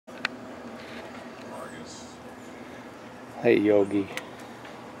Hey Yogi,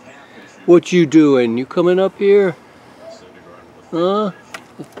 what you doing? You coming up here? Huh?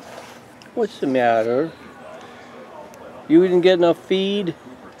 What's the matter? You didn't get enough feed?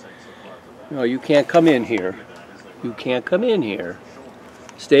 No, you can't come in here. You can't come in here.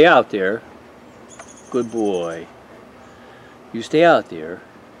 Stay out there. Good boy. You stay out there.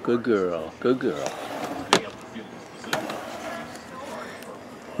 Good girl. Good girl.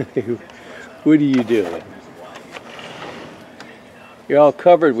 What are you doing? You're all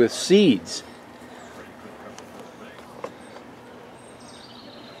covered with seeds.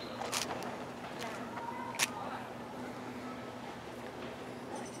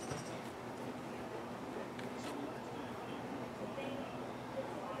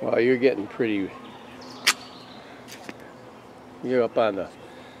 Well, you're getting pretty. You're up on the.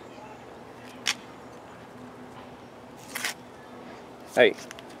 Hey.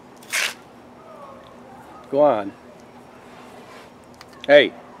 Go on.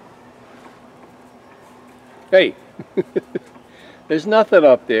 Hey. Hey. There's nothing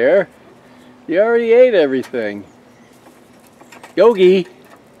up there. You already ate everything. Yogi.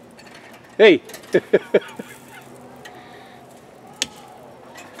 Hey.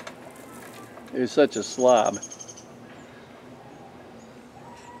 You're such a slob.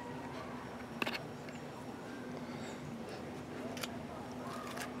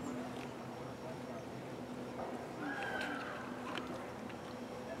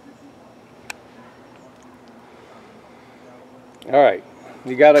 All right,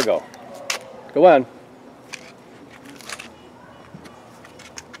 you gotta go. Go on.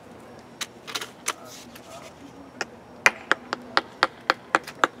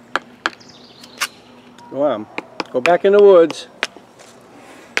 Go on. Go back in the woods.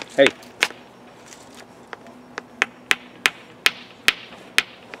 Hey.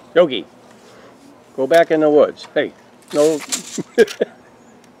 Yogi. Go back in the woods. Hey. No.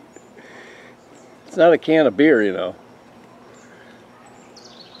 It's not a can of beer, you know.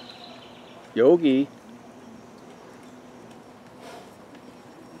 Yogi.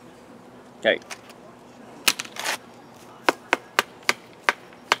 Hey.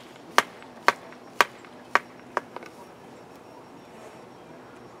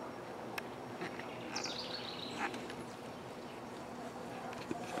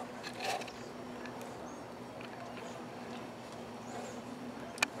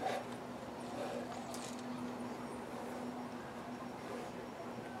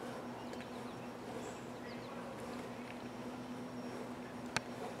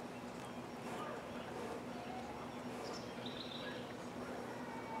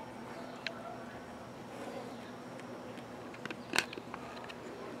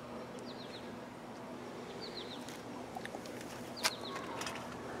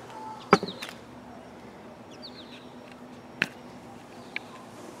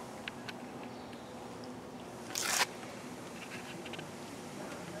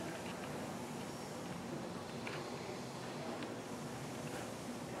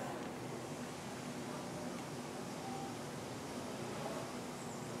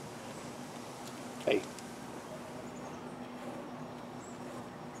 Hey.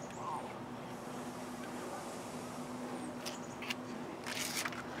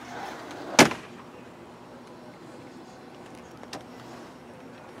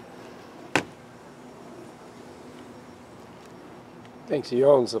 Thinks he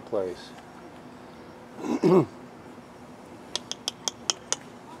owns the place. I'm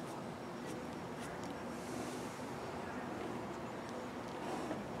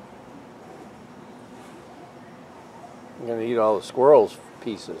gonna eat all the squirrels'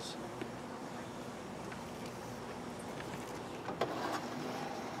 pieces.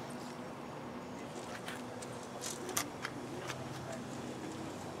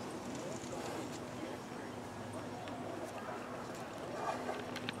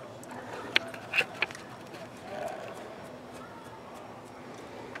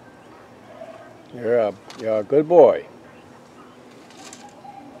 You're a good boy.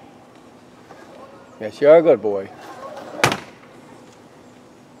 Yes, you're a good boy.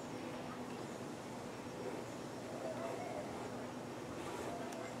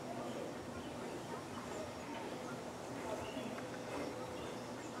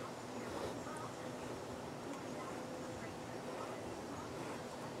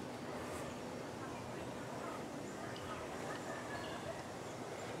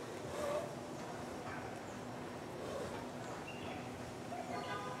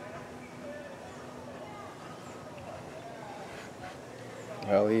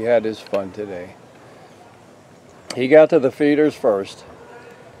 Well, he had his fun today. He got to the feeders first.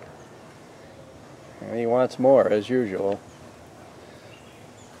 And he wants more, as usual.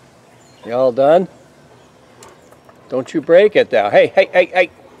 You all done? Don't you break it now. Hey, hey, hey, hey.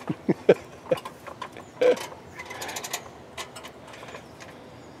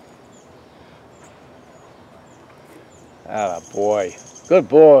 Ah, boy. Good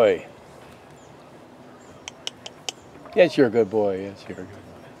boy. Yes, you're a good boy. Yes, you're a good boy.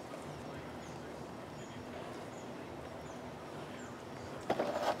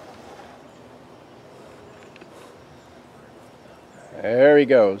 There he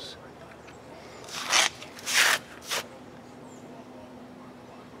goes.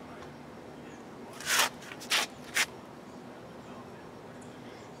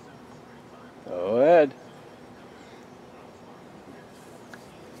 Go ahead.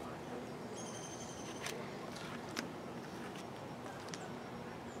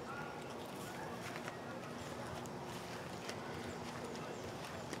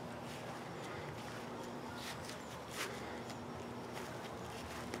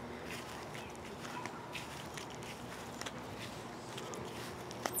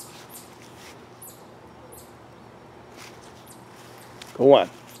 Go on.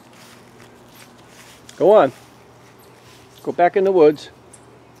 Go on. Go back in the woods.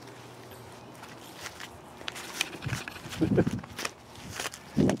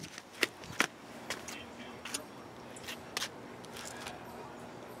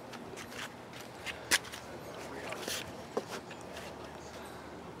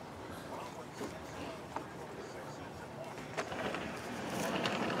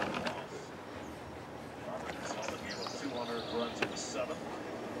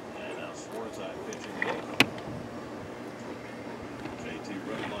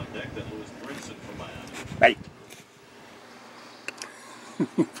 Hey.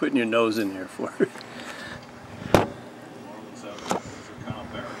 Putting your nose in there for it.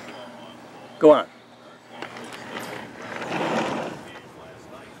 Go on.